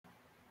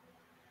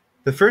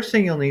The first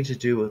thing you'll need to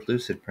do with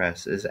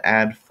LucidPress is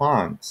add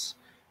fonts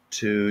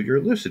to your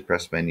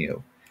LucidPress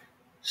menu.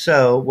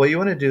 So what you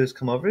want to do is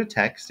come over to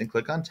text and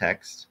click on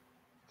headings,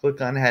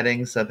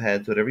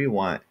 subheads, whatever you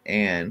want,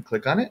 and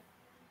click on it,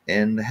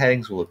 and the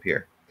headings will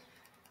appear.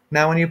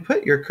 Now when you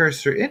put your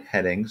cursor in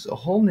headings, a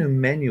whole new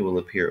menu will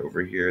appear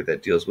over here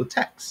that deals with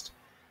text.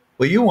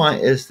 What you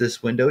want is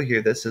this window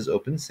here that says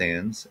Open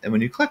Sans, and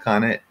when you click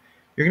on it,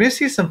 you're going to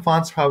see some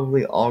fonts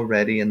probably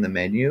already in the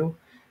menu.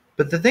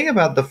 But the thing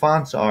about the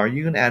fonts are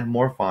you can add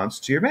more fonts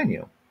to your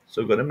menu.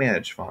 So go to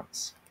Manage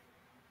Fonts.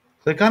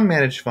 Click on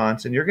Manage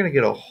Fonts, and you're going to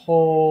get a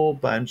whole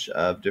bunch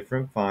of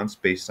different fonts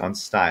based on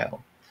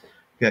style.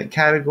 You got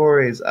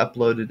categories,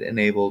 uploaded,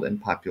 enabled,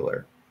 and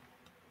popular.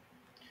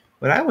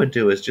 What I would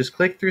do is just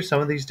click through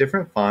some of these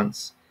different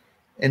fonts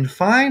and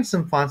find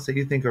some fonts that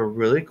you think are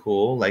really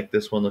cool, like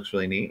this one looks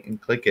really neat, and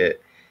click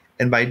it.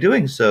 And by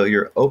doing so,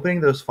 you're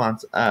opening those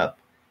fonts up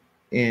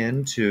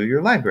into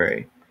your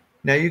library.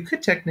 Now you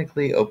could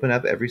technically open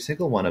up every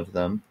single one of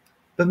them,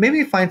 but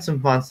maybe find some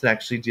fonts that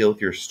actually deal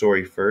with your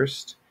story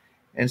first.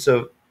 And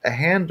so a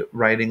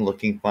handwriting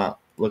looking font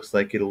looks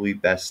like it'll be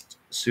best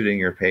suiting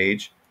your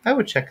page. I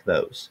would check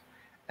those.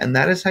 And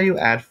that is how you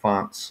add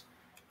fonts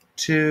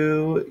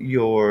to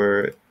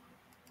your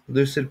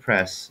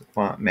LucidPress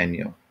font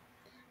menu.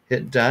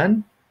 Hit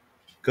done,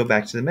 go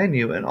back to the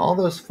menu, and all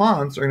those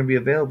fonts are going to be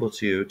available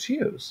to you to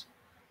use.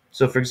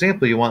 So for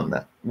example, you want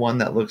that one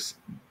that looks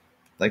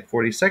like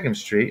 42nd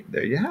Street,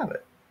 there you have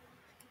it.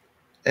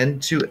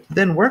 And to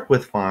then work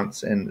with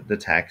fonts and the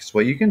text,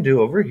 what you can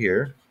do over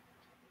here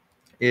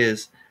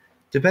is,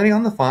 depending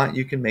on the font,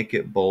 you can make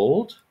it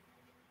bold,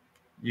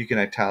 you can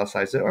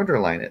italicize it, or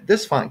underline it.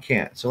 This font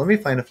can't. So let me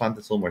find a font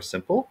that's a little more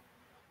simple.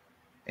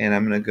 And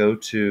I'm going to go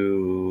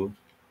to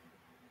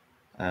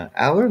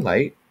Aller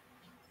Light,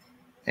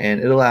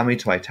 and it'll allow me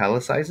to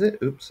italicize it.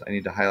 Oops, I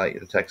need to highlight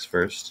the text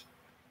first.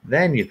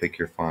 Then you pick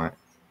your font,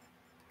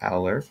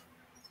 Aller,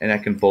 and I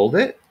can bold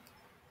it,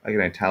 I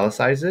can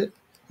italicize it,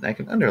 and I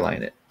can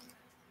underline it.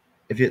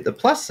 If you hit the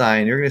plus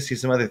sign, you're going to see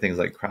some other things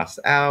like crossed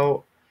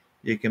out.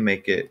 You can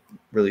make it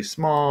really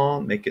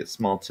small, make it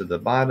small to the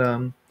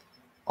bottom,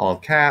 all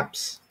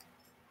caps,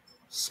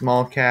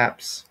 small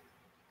caps.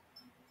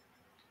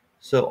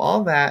 So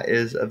all that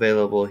is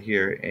available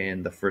here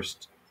in the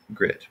first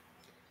grid.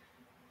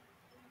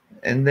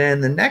 And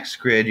then the next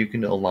grid, you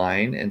can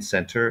align and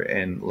center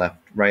and left,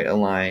 right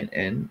align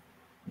and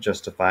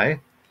justify. You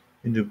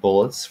can do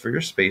bullets for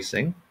your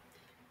spacing.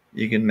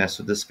 You can mess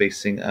with the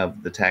spacing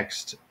of the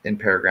text in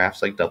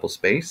paragraphs like double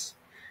space.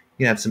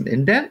 You can add some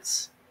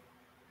indents.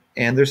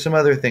 And there's some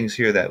other things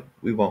here that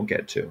we won't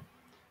get to.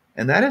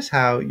 And that is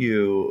how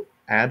you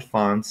add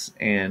fonts,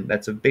 and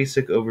that's a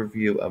basic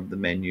overview of the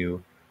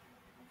menu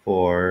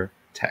for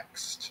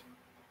text.